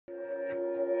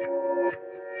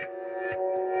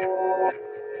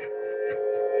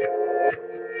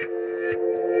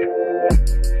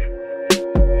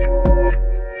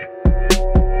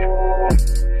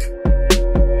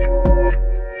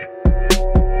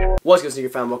What's good, sneaker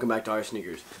fam? Welcome back to our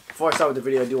sneakers. Before I start with the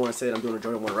video, I do want to say that I'm doing a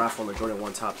Jordan 1 raffle on the Jordan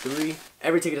 1 top 3.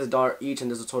 Every ticket is $1 each, and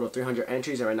there's a total of 300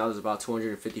 entries, and right now there's about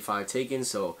 255 taken,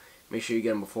 so make sure you get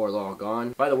them before they're all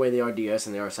gone. By the way, they are DS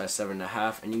and they are size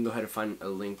 7.5, and you can go ahead and find a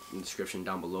link in the description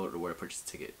down below to where to purchase the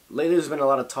ticket. Lately, there's been a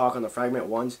lot of talk on the Fragment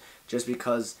ones, just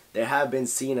because they have been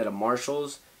seen at a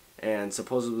Marshall's and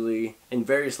supposedly in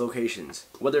various locations.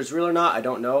 Whether it's real or not, I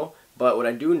don't know. But what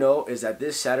I do know is that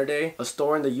this Saturday, a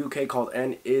store in the UK called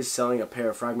N is selling a pair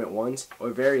of Fragment 1s, or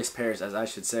various pairs as I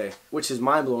should say, which is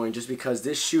mind-blowing just because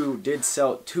this shoe did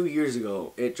sell 2 years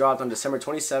ago. It dropped on December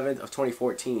 27th of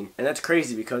 2014, and that's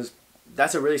crazy because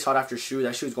that's a really sought after shoe.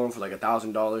 That shoe's going for like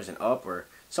 $1,000 and up, or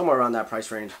somewhere around that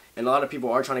price range, and a lot of people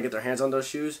are trying to get their hands on those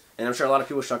shoes, and I'm sure a lot of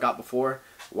people struck out before.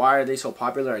 Why are they so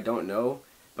popular? I don't know,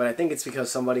 but I think it's because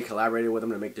somebody collaborated with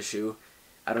them to make the shoe.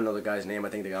 I don't know the guy's name. I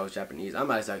think the guy was Japanese. I'm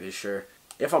not exactly sure.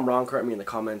 If I'm wrong, correct me in the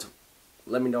comments.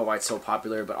 Let me know why it's so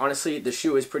popular. But honestly, the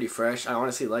shoe is pretty fresh. I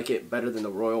honestly like it better than the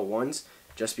Royal ones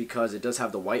just because it does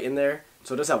have the white in there.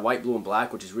 So it does have white, blue, and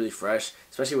black, which is really fresh,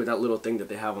 especially with that little thing that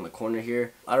they have on the corner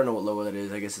here. I don't know what logo that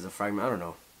is. I guess it's a Fragment. I don't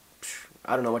know.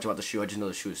 I don't know much about the shoe. I just know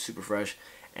the shoe is super fresh.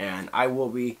 And I will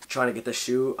be trying to get the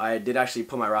shoe. I did actually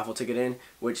put my raffle ticket in,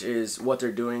 which is what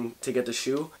they're doing to get the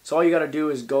shoe. So all you gotta do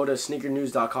is go to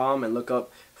sneakernews.com and look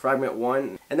up Fragment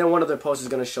 1, and then one of their posts is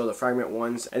going to show the Fragment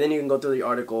 1s, and then you can go through the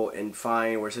article and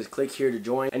find where it says click here to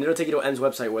join, and it'll take you to N's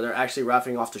website where they're actually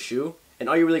raffling off the shoe. And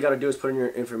all you really got to do is put in your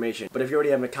information. But if you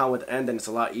already have an account with N, then it's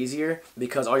a lot easier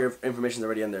because all your information is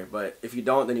already in there. But if you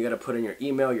don't, then you got to put in your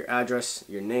email, your address,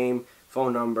 your name,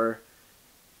 phone number,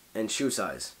 and shoe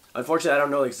size. Unfortunately, I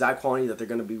don't know the exact quantity that they're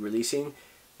going to be releasing,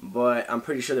 but I'm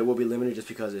pretty sure they will be limited just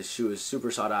because this shoe is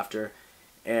super sought after,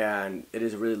 and it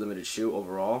is a really limited shoe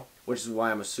overall, which is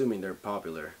why I'm assuming they're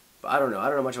popular. But I don't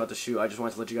know much about the shoe. I just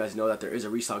wanted to let you guys know that there is a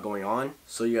restock going on,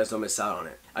 so you guys don't miss out on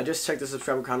it. I just checked the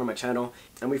subscriber count on my channel,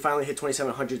 and we finally hit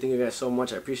 2,700. Thank you guys so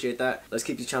much. I appreciate that. Let's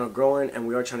keep this channel growing, and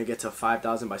we are trying to get to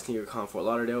 5,000 by SneakerCon Fort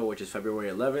Lauderdale, which is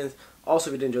February 11th. Also,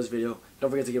 if you did enjoy this video,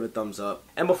 don't forget to give it a thumbs up.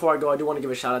 And before I go, I do want to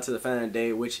give a shout out to the fan of the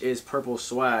day, which is Purple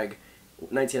Swag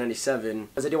 1997,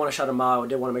 as I did want to shout him out. I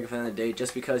did want to make a fan of the day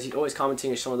just because he's always commenting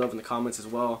and showing love in the comments as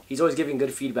well. He's always giving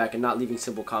good feedback and not leaving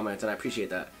simple comments, and I appreciate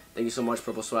that. Thank you so much,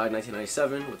 Purple Swag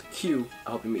 1997 with a Q.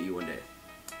 I hope to meet you one day.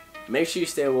 Make sure you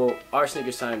stay well. Our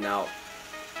sneakers signing out.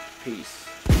 Peace.